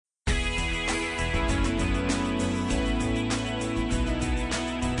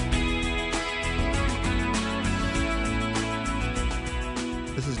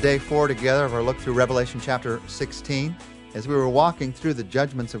day 4 together of our look through Revelation chapter 16. As we were walking through the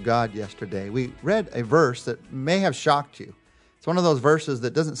judgments of God yesterday, we read a verse that may have shocked you. It's one of those verses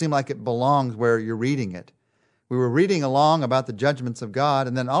that doesn't seem like it belongs where you're reading it. We were reading along about the judgments of God,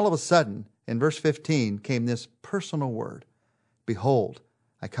 and then all of a sudden, in verse 15, came this personal word. Behold,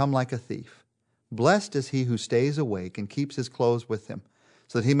 I come like a thief. Blessed is he who stays awake and keeps his clothes with him,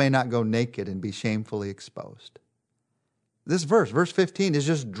 so that he may not go naked and be shamefully exposed. This verse, verse 15, is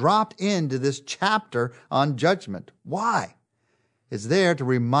just dropped into this chapter on judgment. Why? It's there to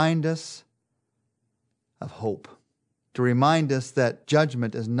remind us of hope, to remind us that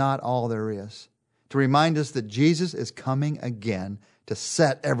judgment is not all there is, to remind us that Jesus is coming again to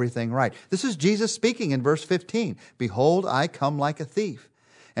set everything right. This is Jesus speaking in verse 15. Behold, I come like a thief.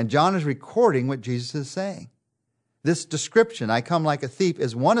 And John is recording what Jesus is saying. This description, I come like a thief,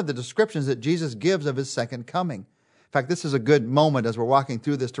 is one of the descriptions that Jesus gives of his second coming. In fact, this is a good moment as we're walking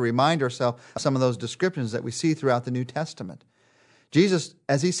through this to remind ourselves of some of those descriptions that we see throughout the New Testament. Jesus,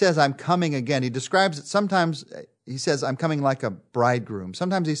 as he says, I'm coming again, he describes it sometimes, he says, I'm coming like a bridegroom.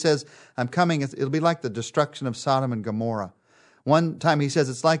 Sometimes he says, I'm coming, it'll be like the destruction of Sodom and Gomorrah. One time he says,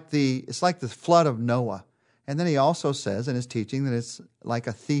 it's like the flood of Noah. And then he also says in his teaching that it's like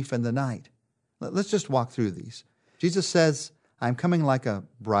a thief in the night. Let's just walk through these. Jesus says, I'm coming like a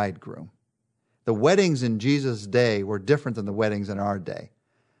bridegroom. The weddings in Jesus' day were different than the weddings in our day.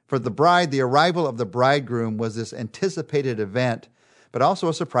 For the bride, the arrival of the bridegroom was this anticipated event, but also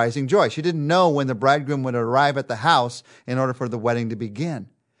a surprising joy. She didn't know when the bridegroom would arrive at the house in order for the wedding to begin.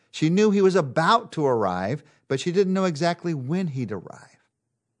 She knew he was about to arrive, but she didn't know exactly when he'd arrive.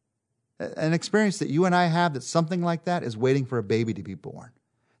 An experience that you and I have that's something like that is waiting for a baby to be born.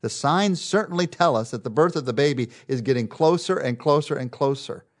 The signs certainly tell us that the birth of the baby is getting closer and closer and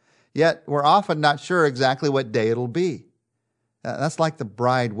closer. Yet we're often not sure exactly what day it'll be. That's like the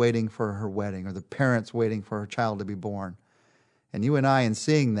bride waiting for her wedding or the parents waiting for her child to be born. And you and I, in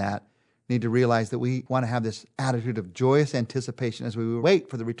seeing that, need to realize that we want to have this attitude of joyous anticipation as we wait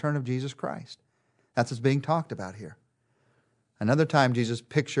for the return of Jesus Christ. That's what's being talked about here. Another time, Jesus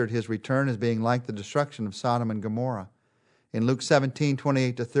pictured his return as being like the destruction of Sodom and Gomorrah. In Luke 17,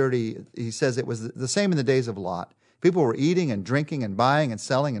 28-30, he says it was the same in the days of Lot. People were eating and drinking and buying and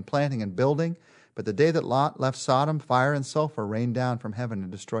selling and planting and building. But the day that Lot left Sodom, fire and sulfur rained down from heaven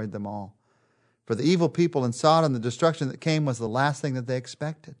and destroyed them all. For the evil people in Sodom, the destruction that came was the last thing that they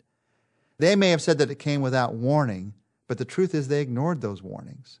expected. They may have said that it came without warning, but the truth is they ignored those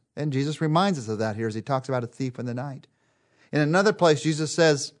warnings. And Jesus reminds us of that here as he talks about a thief in the night. In another place, Jesus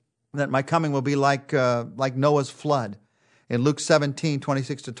says that my coming will be like Noah's flood. In Luke 17,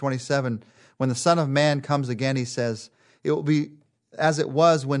 26-27, when the Son of Man comes again, he says, it will be as it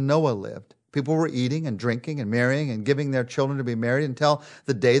was when Noah lived. People were eating and drinking and marrying and giving their children to be married until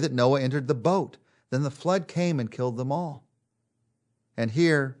the day that Noah entered the boat. Then the flood came and killed them all. And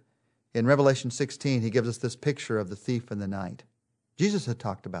here in Revelation 16, he gives us this picture of the thief in the night. Jesus had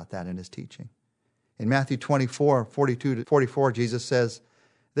talked about that in his teaching. In Matthew 24, 42-44, Jesus says,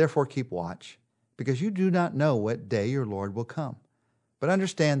 therefore keep watch, because you do not know what day your Lord will come. But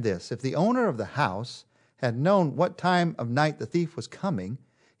understand this, if the owner of the house had known what time of night the thief was coming,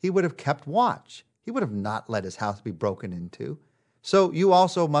 he would have kept watch. He would have not let his house be broken into. So you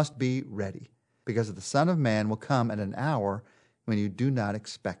also must be ready, because the Son of Man will come at an hour when you do not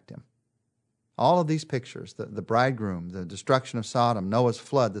expect him. All of these pictures, the bridegroom, the destruction of Sodom, Noah's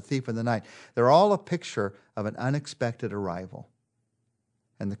flood, the thief in the night, they're all a picture of an unexpected arrival.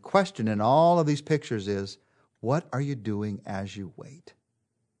 And the question in all of these pictures is, what are you doing as you wait?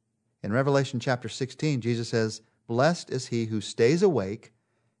 In Revelation chapter 16, Jesus says, blessed is he who stays awake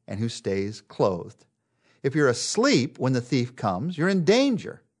and who stays clothed. If you're asleep when the thief comes, you're in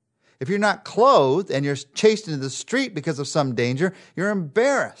danger. If you're not clothed and you're chased into the street because of some danger, you're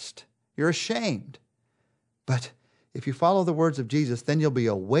embarrassed. You're ashamed. But if you follow the words of Jesus, then you'll be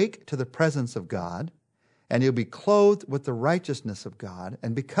awake to the presence of God, and you'll be clothed with the righteousness of God.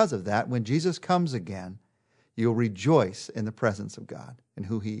 And because of that, when Jesus comes again, you'll rejoice in the presence of God and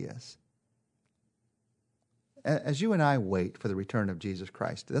who he is. As you and I wait for the return of Jesus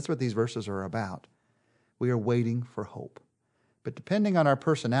Christ, that's what these verses are about. We are waiting for hope. But depending on our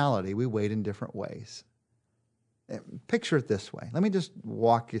personality, we wait in different ways. Picture it this way. Let me just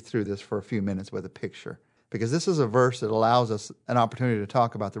walk you through this for a few minutes with a picture, because this is a verse that allows us an opportunity to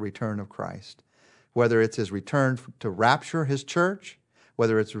talk about the return of Christ. Whether it's his return to rapture his church,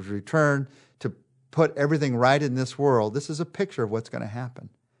 whether it's his return to put everything right in this world, this is a picture of what's going to happen.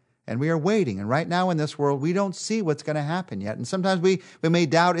 And we are waiting. And right now in this world, we don't see what's going to happen yet. And sometimes we may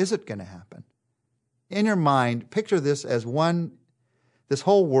doubt, is it going to happen? In your mind, picture this as one this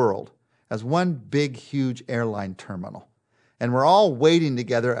whole world as one big, huge airline terminal. And we're all waiting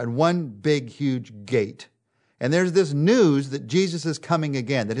together at one big, huge gate. And there's this news that Jesus is coming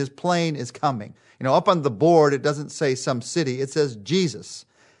again, that his plane is coming. Up on the board, it doesn't say some city, it says Jesus.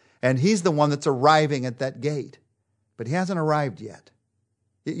 And he's the one that's arriving at that gate. But he hasn't arrived yet.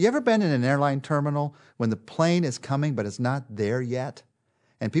 You ever been in an airline terminal when the plane is coming, but it's not there yet?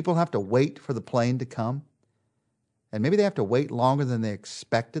 And people have to wait for the plane to come? And maybe they have to wait longer than they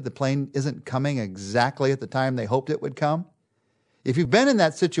expected. The plane isn't coming exactly at the time they hoped it would come. If you've been in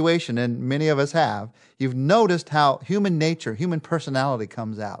that situation, and many of us have, you've noticed how human nature, human personality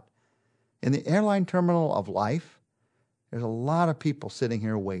comes out. In the airline terminal of life, there's a lot of people sitting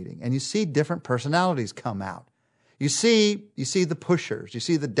here waiting, and you see different personalities come out. You see the pushers, you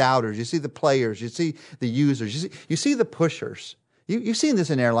see the doubters, you see the players, you see the users, you see the pushers. You've seen this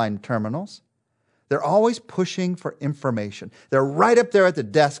in airline terminals. They're always pushing for information. They're right up there at the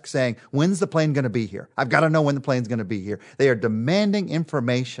desk saying, when's the plane going to be here? I've got to know when the plane's going to be here. They are demanding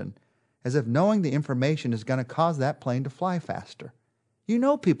information as if knowing the information is going to cause that plane to fly faster. You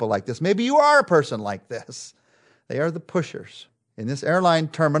know people like this. Maybe you are a person like this. They are the pushers. In this airline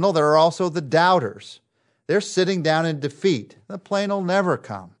terminal, there are also the doubters. They're sitting down in defeat. The plane will never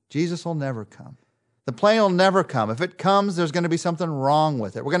come. Jesus will never come. The plane will never come. If it comes, there's going to be something wrong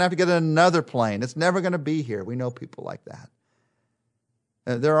with it. We're going to have to get another plane. It's never going to be here. We know people like that.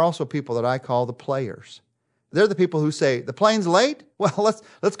 There are also people that I call the players. They're the people who say, the plane's late? Well,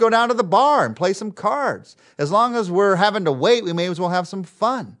 let's go down to the bar and play some cards. As long as we're having to wait, we may as well have some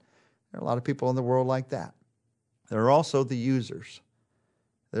fun. There are a lot of people in the world like that. There are also the users.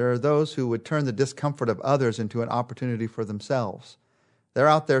 There are those who would turn the discomfort of others into an opportunity for themselves. They're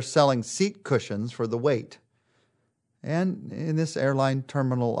out there selling seat cushions for the wait. And in this airline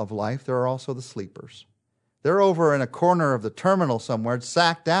terminal of life, there are also the sleepers. They're over in a corner of the terminal somewhere,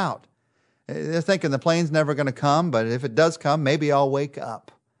 sacked out. They're thinking the plane's never going to come, but if it does come, maybe I'll wake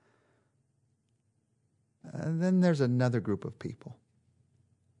up. And then there's another group of people.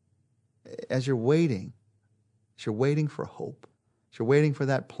 As you're waiting for hope, as you're waiting for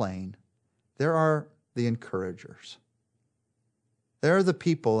that plane, there are the encouragers. There are the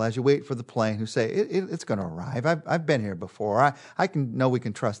people, as you wait for the plane, who say, it's going to arrive. I've been here before. I know we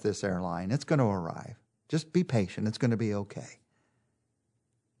can trust this airline. It's going to arrive. Just be patient. It's going to be okay.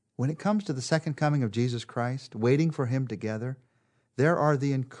 When it comes to the second coming of Jesus Christ, waiting for him together, there are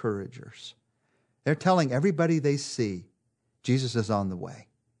the encouragers. They're telling everybody they see, Jesus is on the way.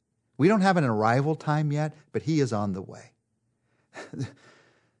 We don't have an arrival time yet, but he is on the way.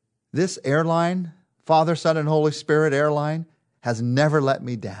 This airline, Father, Son, and Holy Spirit airline, has never let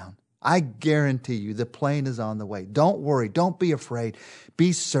me down. I guarantee you the plane is on the way. Don't worry. Don't be afraid.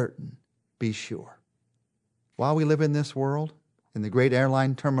 Be certain. Be sure. While we live in this world, in the great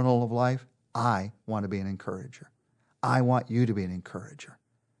airline terminal of life, I want to be an encourager. I want you to be an encourager.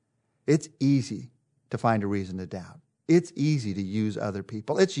 It's easy to find a reason to doubt. It's easy to use other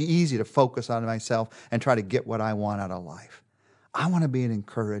people. It's easy to focus on myself and try to get what I want out of life. I want to be an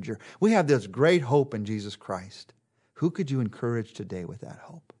encourager. We have this great hope in Jesus Christ. Who could you encourage today with that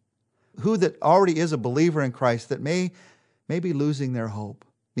hope? Who that already is a believer in Christ that may be losing their hope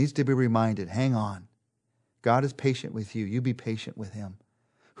needs to be reminded, hang on. God is patient with you. You be patient with him.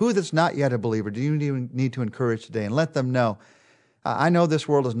 Who that's not yet a believer do you need to encourage today and let them know, I know this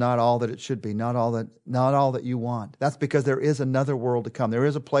world is not all that it should be, not all that you want. That's because there is another world to come. There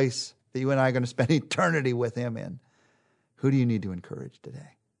is a place that you and I are going to spend eternity with him in. Who do you need to encourage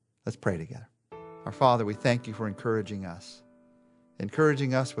today? Let's pray together. Our Father, we thank you for encouraging us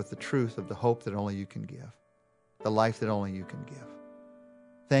with the truth of the hope that only you can give, the life that only you can give.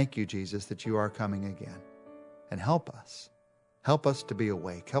 Thank you, Jesus, that you are coming again. And help us. Help us to be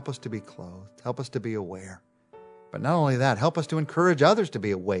awake. Help us to be clothed. Help us to be aware. But not only that, help us to encourage others to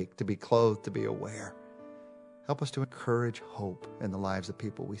be awake, to be clothed, to be aware. Help us to encourage hope in the lives of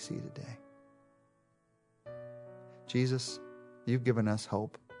people we see today. Jesus, you've given us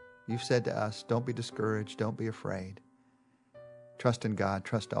hope. You've said to us, don't be discouraged, don't be afraid. Trust in God,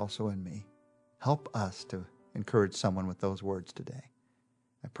 trust also in me. Help us to encourage someone with those words today.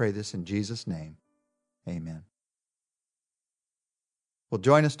 I pray this in Jesus' name. Amen. Well,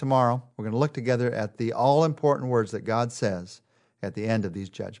 join us tomorrow. We're going to look together at the all-important words that God says at the end of these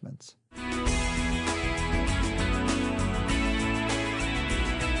judgments.